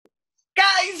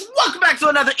guys? Welcome back to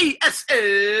another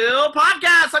ESL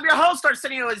podcast. I'm your host,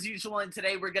 Arsenio, as usual, and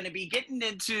today we're going to be getting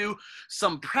into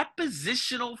some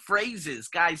prepositional phrases.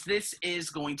 Guys, this is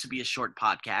going to be a short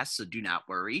podcast, so do not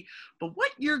worry. But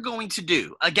what you're going to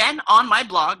do, again, on my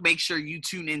blog, make sure you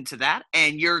tune into that,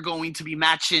 and you're going to be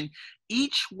matching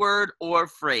each word or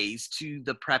phrase to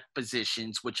the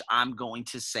prepositions, which I'm going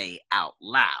to say out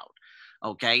loud.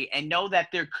 Okay? And know that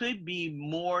there could be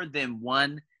more than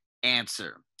one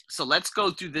answer. So let's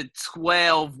go through the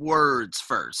 12 words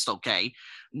first, okay?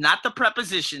 Not the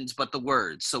prepositions, but the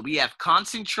words. So we have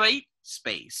concentrate,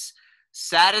 space.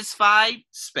 Satisfied,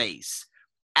 space.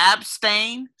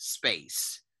 Abstain,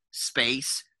 space.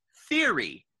 Space.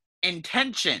 Theory.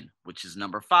 Intention, which is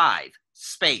number 5,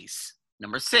 space.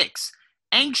 Number 6,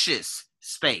 anxious,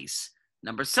 space.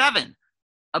 Number 7,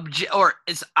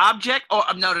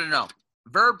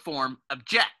 verb form,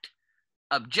 object.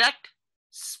 Object,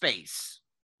 space.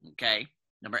 Okay.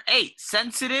 Number 8,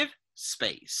 sensitive,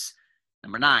 space.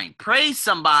 Number 9, praise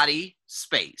somebody,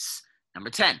 space.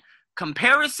 Number 10,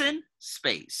 comparison,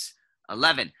 space.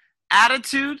 11,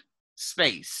 attitude,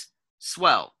 space.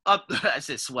 12, I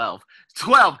said 12.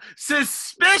 12,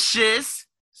 suspicious,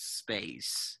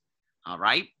 space. All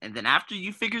right. And then after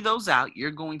you figure those out,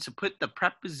 you're going to put the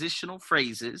prepositional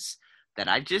phrases that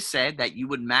I just said that you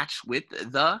would match with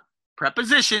the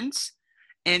prepositions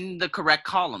in the correct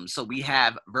column. So we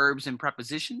have verbs and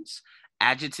prepositions,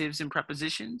 adjectives and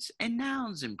prepositions, and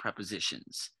nouns and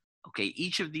prepositions. Okay,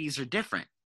 each of these are different.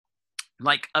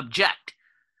 Like object.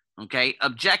 Okay,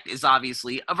 object is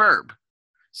obviously a verb.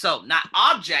 So not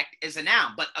object is a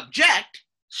noun, but object,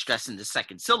 stressing the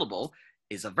second syllable,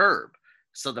 is a verb.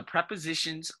 So the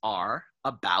prepositions are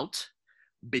about,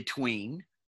 between,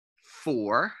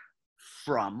 for,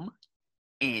 from,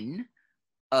 in,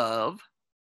 of,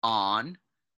 on,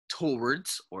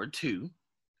 towards or to,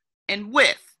 and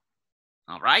with.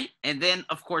 All right. And then,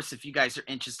 of course, if you guys are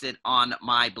interested on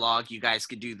my blog, you guys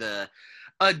could do the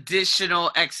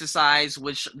additional exercise,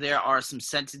 which there are some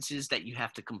sentences that you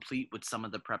have to complete with some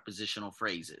of the prepositional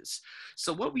phrases.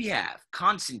 So what we have,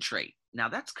 concentrate. Now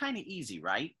that's kind of easy,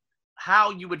 right?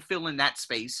 How you would fill in that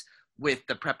space with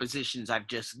the prepositions I've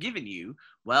just given you,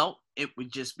 well, it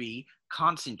would just be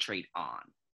concentrate on.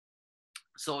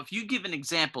 So if you give an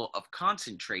example of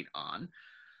concentrate on,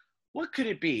 what could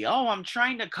it be? Oh, I'm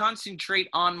trying to concentrate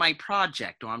on my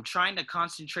project, or I'm trying to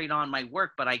concentrate on my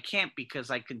work, but I can't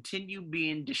because I continue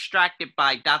being distracted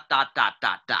by ...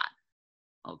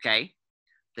 Okay?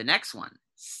 The next one,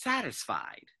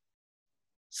 satisfied.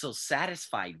 So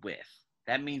satisfied with.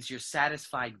 That means you're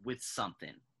satisfied with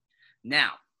something.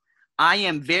 Now, I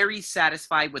am very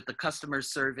satisfied with the customer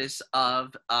service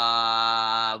of,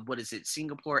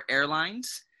 Singapore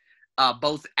Airlines,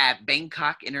 both at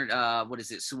Bangkok,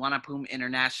 Suvarnabhumi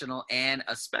International, and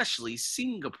especially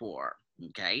Singapore,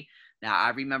 okay? Now, I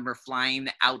remember flying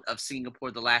out of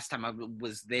Singapore the last time I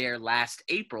was there last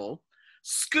April,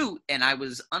 Scoot, and I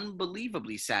was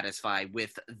unbelievably satisfied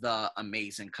with the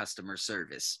amazing customer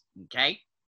service, okay?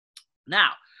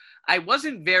 Now, I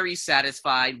wasn't very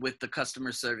satisfied with the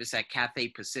customer service at Cathay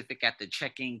Pacific at the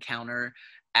check-in counter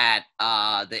at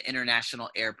the international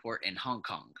airport in Hong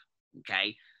Kong,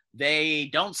 okay? They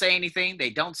don't say anything.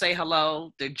 They don't say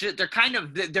hello.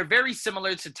 They're very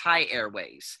similar to Thai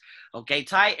Airways, okay?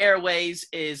 Thai Airways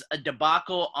is a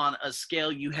debacle on a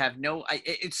scale you have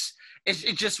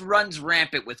it just runs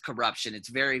rampant with corruption. It's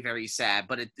very, very sad.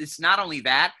 But it's not only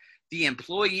that. The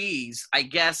employees, I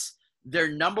guess, their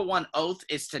number one oath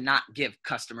is to not give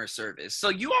customer service. So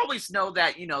you always know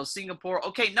that, Singapore,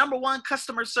 okay, number one,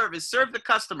 customer service, serve the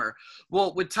customer.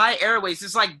 Well, with Thai Airways,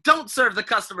 it's like, don't serve the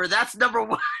customer. That's number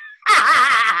one.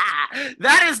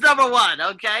 That is number one,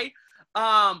 okay?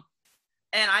 And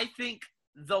I think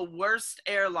the worst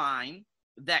airline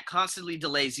that constantly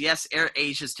delays, yes,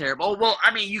 AirAsia is terrible. Oh, well,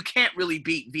 I mean, you can't really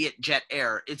beat Vietjet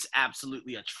Air. It's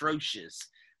absolutely atrocious.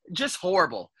 Just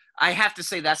horrible. I have to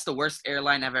say that's the worst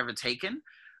airline I've ever taken.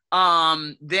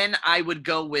 Then I would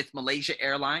go with Malaysia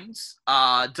Airlines.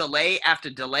 Delay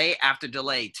after delay after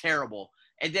delay. Terrible.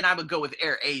 And then I would go with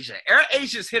AirAsia.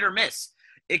 AirAsia's hit or miss.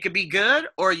 It could be good,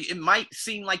 or it might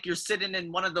seem like you're sitting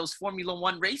in one of those Formula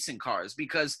One racing cars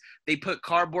because they put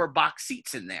cardboard box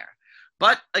seats in there.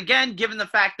 But again, given the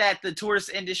fact that the tourist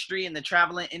industry and the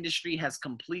traveling industry has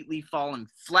completely fallen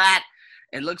flat,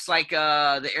 it looks like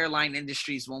the airline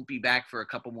industries won't be back for a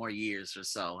couple more years or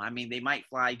so. I mean, they might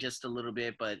fly just a little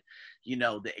bit, but,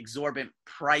 the exorbitant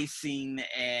pricing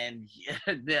and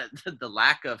the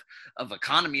lack of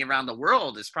economy around the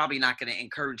world is probably not going to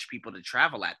encourage people to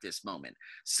travel at this moment.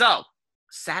 So,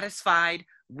 satisfied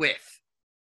with.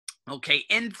 Okay,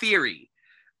 in theory,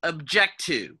 object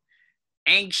to,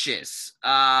 anxious,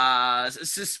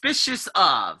 suspicious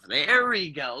of. There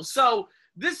we go. So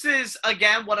this is,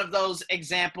 again, one of those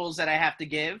examples that I have to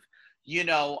give.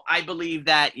 I believe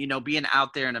that, being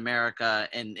out there in America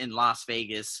and in Las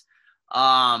Vegas,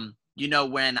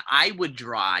 when I would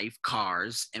drive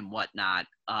cars and whatnot,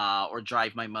 or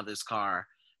drive my mother's car,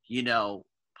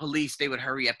 police, they would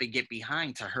hurry up and get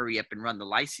behind to hurry up and run the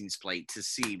license plate to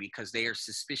see, because they are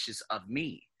suspicious of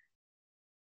me.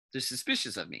 They're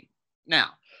suspicious of me. Now,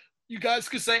 you guys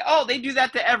could say, oh, they do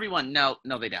that to everyone. No,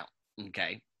 they don't.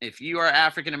 Okay. If you are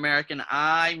African American,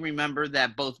 I remember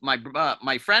that both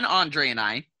my friend Andre and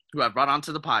I, who I brought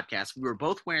onto the podcast, we were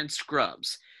both wearing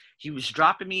scrubs. He was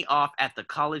dropping me off at the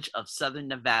College of Southern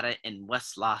Nevada in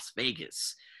West Las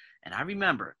Vegas. And I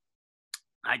remember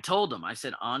I told him, I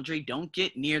said, Andre, don't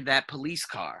get near that police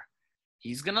car.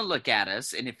 He's going to look at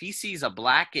us, and if he sees a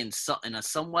black and a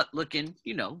somewhat looking,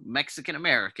 Mexican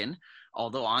American,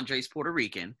 although Andre's Puerto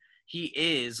Rican,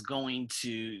 it's going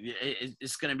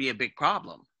to be a big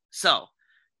problem. So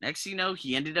next thing you know,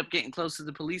 he ended up getting close to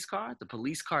the police car. The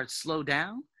police car slowed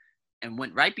down and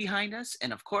went right behind us,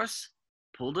 and of course,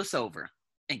 pulled us over.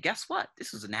 And guess what?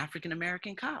 This was an African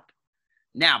American cop.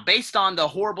 Now, based on the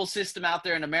horrible system out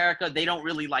there in America, they don't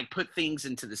really put things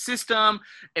into the system.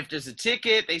 If there's a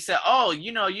ticket, they say, oh,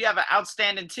 you have an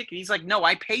outstanding ticket. He's like, no,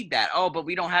 I paid that. Oh, but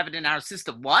we don't have it in our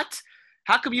system. What?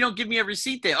 How come you don't give me a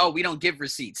receipt then? Oh, we don't give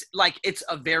receipts. It's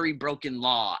a very broken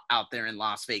law out there in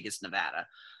Las Vegas, Nevada.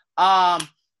 And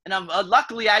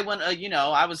luckily I went,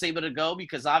 I was able to go,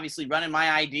 because obviously running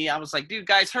my ID, I was like, dude,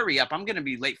 guys, hurry up. I'm going to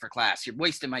be late for class. You're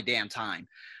wasting my damn time.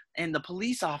 And the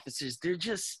police officers, they're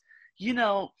just,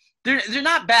 they're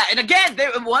not bad. And again,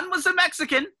 one was a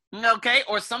Mexican, okay,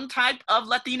 or some type of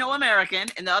Latino American,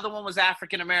 and the other one was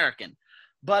African American.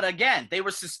 But again, they were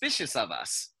suspicious of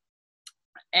us.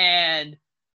 And,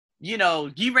 he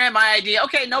ran my ID.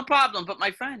 Okay, no problem. But my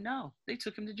friend, no, they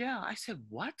took him to jail. I said,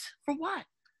 what? For what?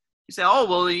 He said, oh,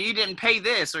 well, he didn't pay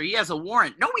this, or he has a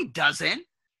warrant. No, he doesn't.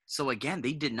 So again,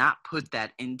 they did not put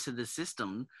that into the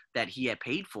system that he had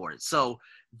paid for it. So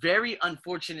very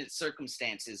unfortunate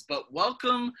circumstances, but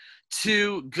welcome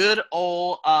to good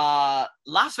old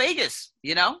Las Vegas.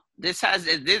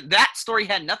 That story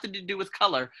had nothing to do with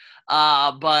color,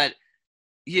 but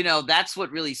that's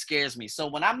what really scares me. So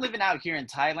when I'm living out here in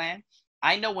Thailand,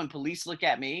 I know when police look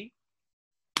at me,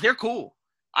 they're cool.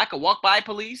 I could walk by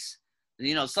police.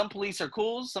 Some police are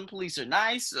cool. Some police are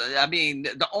nice.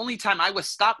 The only time I was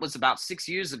stopped was about 6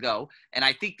 years ago. And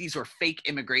I think these were fake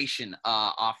immigration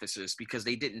officers, because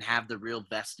they didn't have the real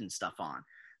vest and stuff on.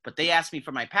 But they asked me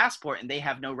for my passport, and they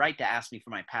have no right to ask me for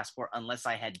my passport unless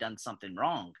I had done something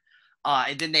wrong.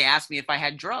 And then they asked me if I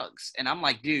had drugs. And I'm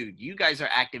like, dude, you guys are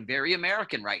acting very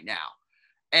American right now.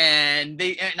 And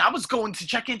I was going to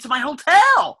check into my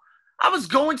hotel. I was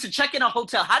going to check in a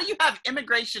hotel. How do you have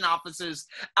immigration officers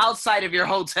outside of your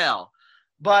hotel?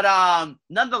 But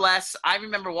nonetheless, I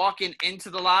remember walking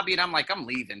into the lobby, and I'm like, I'm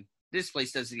leaving. This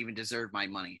place doesn't even deserve my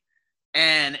money.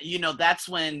 And, that's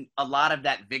when a lot of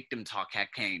that victim talk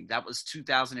had came. That was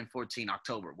 2014,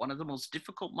 October, one of the most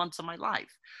difficult months of my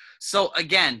life. So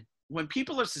again, when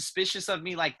people are suspicious of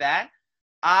me like that,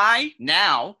 I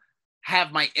now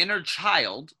have my inner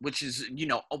child, which is,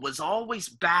 was always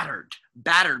battered,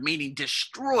 meaning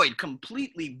destroyed,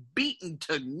 completely beaten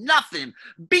to nothing,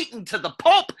 beaten to the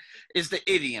pulp is the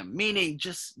idiom, meaning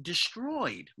just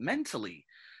destroyed mentally.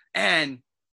 And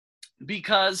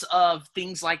because of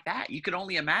things like that, you could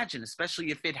only imagine,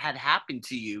 especially if it had happened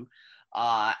to you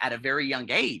at a very young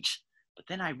age. But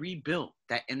then I rebuilt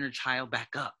that inner child back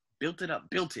up, built it up,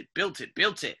 built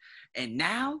it. And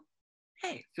now,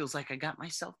 hey, it feels like I got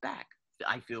myself back.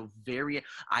 I feel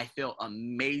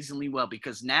amazingly well,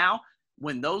 because now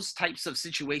when those types of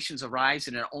situations arise,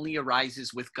 and it only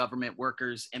arises with government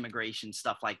workers, immigration,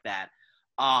 stuff like that,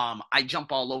 I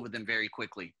jump all over them very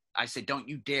quickly. I said, don't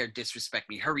you dare disrespect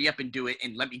me. Hurry up and do it,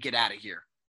 and let me get out of here.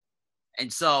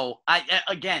 And so,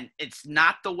 again, it's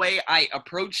not the way I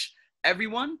approach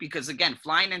everyone, because, again,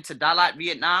 flying into Dalat,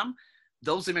 Vietnam,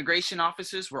 those immigration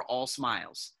officers were all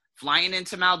smiles. Flying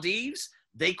into Maldives,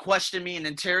 they questioned me and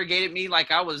interrogated me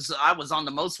like I was on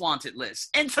the most wanted list.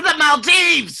 Into the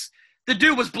Maldives! The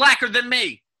dude was blacker than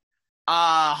me.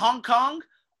 Hong Kong,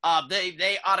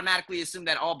 they automatically assume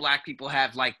that all black people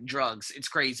have, drugs. It's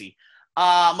crazy.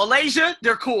 Malaysia,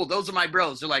 they're cool. Those are my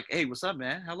bros. They're like, hey, what's up,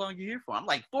 man? How long are you here for? I'm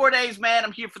like, 4 days, man.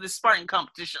 I'm here for this Spartan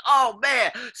competition. Oh,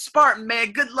 man. Spartan,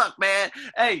 man. Good luck, man.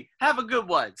 Hey, have a good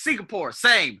one. Singapore,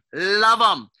 same. Love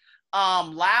them.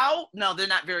 Laos, no, they're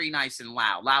not very nice in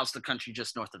Laos. Laos, the country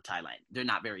just north of Thailand. They're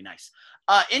not very nice.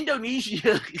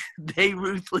 Indonesia, they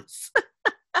ruthless.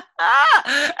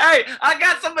 Hey, I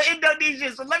got some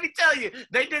Indonesians, so let me tell you,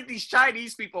 they did these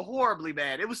Chinese people horribly,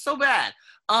 man. It was so bad.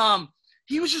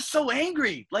 He was just so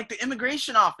angry, like the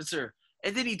immigration officer.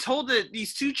 And then he told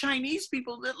these two Chinese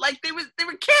people that like they were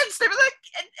kids. They were like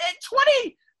at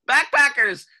 20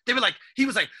 backpackers. They were like, he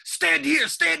was like, stand here,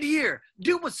 stand here.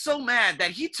 Dude was so mad that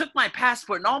he took my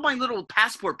passport and all my little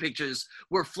passport pictures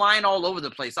were flying all over the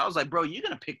place. I was like, bro, you're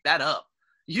gonna pick that up.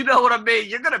 You know what I mean?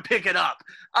 You're gonna pick it up.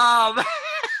 Of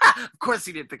course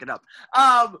he didn't pick it up.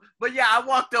 But yeah, I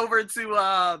walked over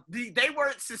to they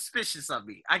weren't suspicious of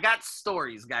me. I got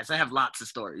stories, guys. I have lots of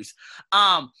stories.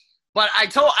 But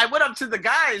I went up to the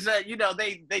guys that, you know,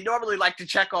 they normally like to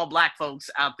check all black folks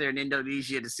out there in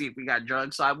Indonesia to see if we got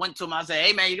drugs. So I went to them. I said,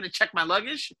 hey, man, you going to check my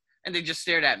luggage? And they just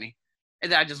stared at me.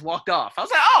 And then I just walked off. I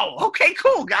was like, oh, okay,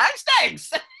 cool, guys.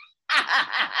 Thanks.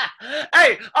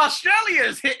 Hey, Australia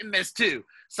is hit and miss, too.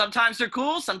 Sometimes they're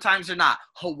cool. Sometimes they're not.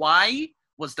 Hawaii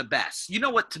was the best. You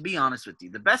know what? To be honest with you,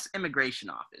 the best immigration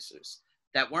officers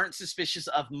that weren't suspicious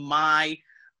of my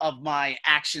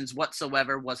actions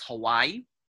whatsoever was Hawaii.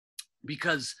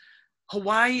 Because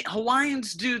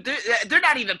Hawaiians, dude, they're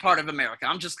not even part of America.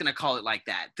 I'm just going to call it like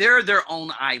that. They're their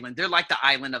own island. They're like the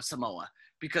island of Samoa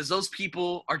because those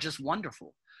people are just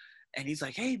wonderful. And he's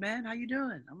like, hey, man, how you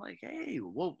doing? I'm like, hey,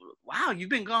 well, wow,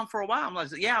 you've been gone for a while. I'm like,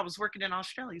 yeah, I was working in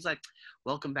Australia. He's like,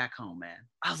 welcome back home, man.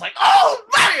 I was like, oh,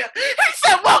 man, he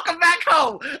said, welcome back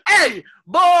home. Hey,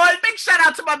 boy, big shout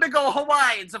out to my big old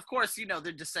Hawaiians. Of course, you know,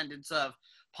 they're descendants of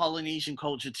Polynesian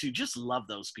culture, too. Just love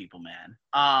those people,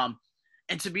 man.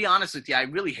 And to be honest with you, I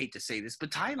really hate to say this, but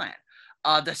Thailand,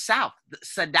 the South,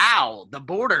 Sadao, the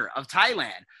border of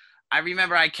Thailand. I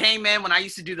remember I came in when I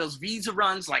used to do those visa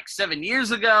runs like 7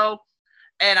 years ago.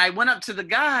 And I went up to the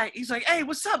guy. He's like, hey,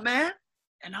 what's up, man?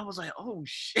 And I was like, oh,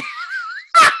 shit.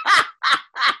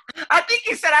 I think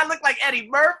he said I looked like Eddie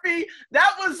Murphy.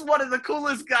 That was one of the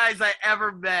coolest guys I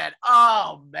ever met.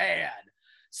 Oh, man.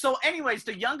 So anyways,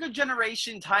 the younger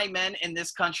generation Thai men in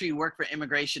this country work for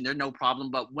immigration. They're no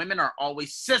problem, but women are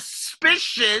always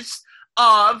suspicious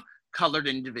of colored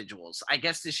individuals. I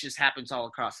guess this just happens all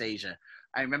across Asia.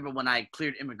 I remember when I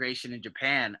cleared immigration in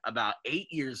Japan about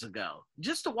 8 years ago,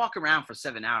 just to walk around for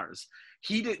 7 hours.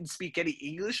 He didn't speak any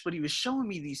English, but he was showing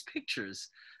me these pictures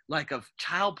like of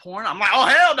child porn. I'm like, oh,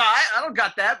 hell no, I don't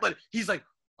got that. But he's like,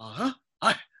 uh-huh.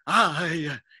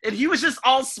 And he was just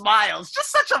all smiles,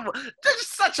 just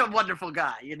such a wonderful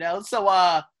guy, you know.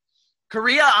 So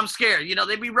Korea, I'm scared, you know,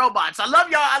 they be robots. I love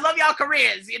y'all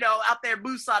Koreans, you know, out there in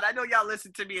Busan. I know y'all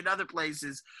listen to me in other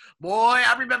places. Boy,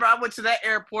 I remember I went to that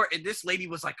airport and this lady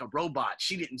was like a robot.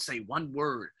 She didn't say one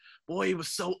word. Boy, it was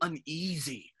so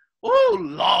uneasy. Oh,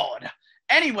 Lord.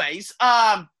 Anyways,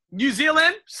 New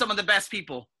Zealand, some of the best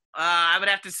people. I would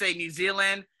have to say New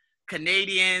Zealand,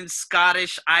 Canadians,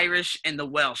 Scottish, Irish, and the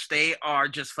Welsh. They are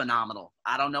just phenomenal.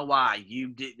 I don't know why.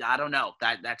 I don't know.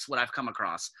 That's what I've come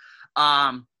across.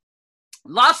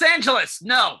 Los Angeles,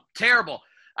 no, terrible.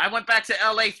 I went back to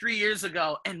LA 3 years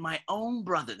ago, and my own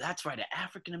brother, that's right, an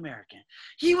African-American,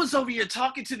 he was over here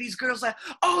talking to these girls like,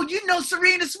 oh, you know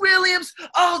Serenus Williams?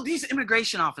 Oh, these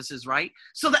immigration officers, right?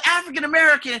 So the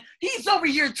African-American, he's over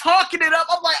here talking it up.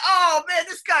 I'm like, oh, man,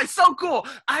 this guy's so cool.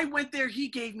 I went there. He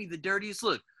gave me the dirtiest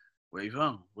look. Where you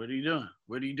from? What are you doing?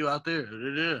 What do you do out there?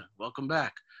 Welcome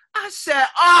back. I said,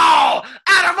 oh,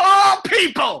 out of all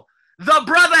people, the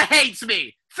brother hates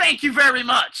me. Thank you very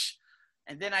much.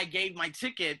 And then I gave my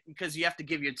ticket because you have to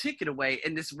give your ticket away.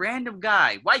 And this random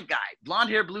guy, white guy, blonde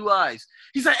hair, blue eyes.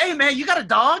 He's like, hey, man, you got a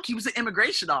dog? He was an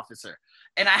immigration officer.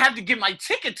 And I had to give my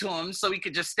ticket to him so he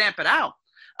could just stamp it out.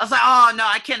 I was like, oh, no,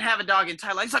 I can't have a dog in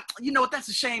Thailand. He's like, you know what? That's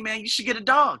a shame, man. You should get a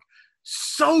dog.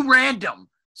 So random,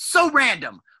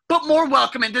 but more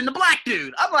welcoming than the black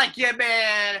dude. I'm like, yeah,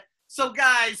 man. So,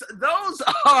 guys, those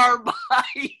are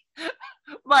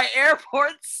my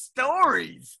airport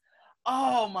stories.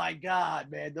 Oh, my God,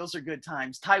 man. Those are good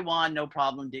times. Taiwan, no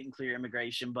problem. Didn't clear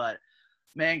immigration. But,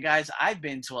 man, guys, I've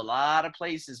been to a lot of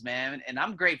places, man. And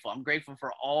I'm grateful. I'm grateful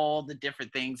for all the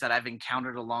different things that I've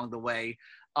encountered along the way.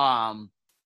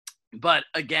 But,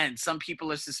 again, some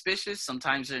people are suspicious.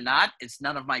 Sometimes they're not. It's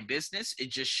none of my business. It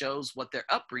just shows what their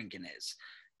upbringing is.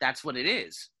 That's what it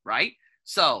is, right?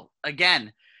 So,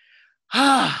 again,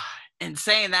 and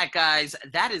saying that, guys,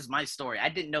 that is my story. I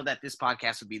didn't know that this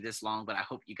podcast would be this long, but I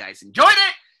hope you guys enjoyed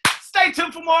it. Stay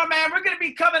tuned for more, man. We're going to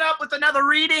be coming up with another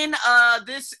reading.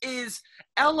 This is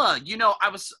Ella. You know,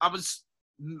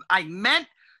 I meant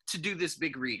to do this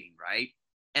big reading, right?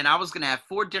 And I was going to have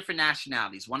 4 different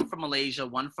nationalities, one from Malaysia,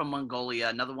 one from Mongolia,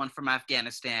 another one from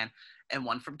Afghanistan, and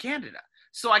one from Canada.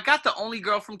 So I got the only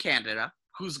girl from Canada.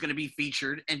 who's going to be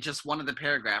featured in just one of the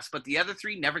paragraphs, but the other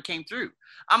 3 never came through.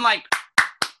 I'm like,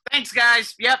 thanks,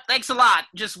 guys. Yep, thanks a lot.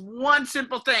 Just one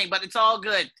simple thing, but it's all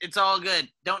good. It's all good.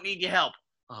 Don't need your help.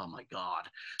 Oh, my God.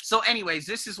 So anyways,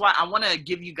 this is why I want to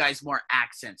give you guys more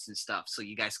accents and stuff so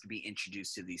you guys can be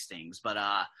introduced to these things. But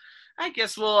I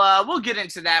guess we'll get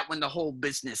into that when the whole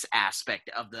business aspect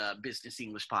of the Business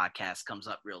English podcast comes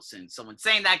up real soon. So in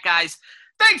saying that, guys,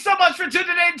 thanks so much for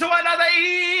tuning in to another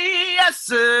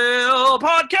ESL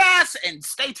podcast. And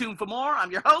stay tuned for more.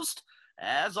 I'm your host,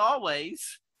 as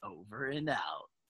always, over and out.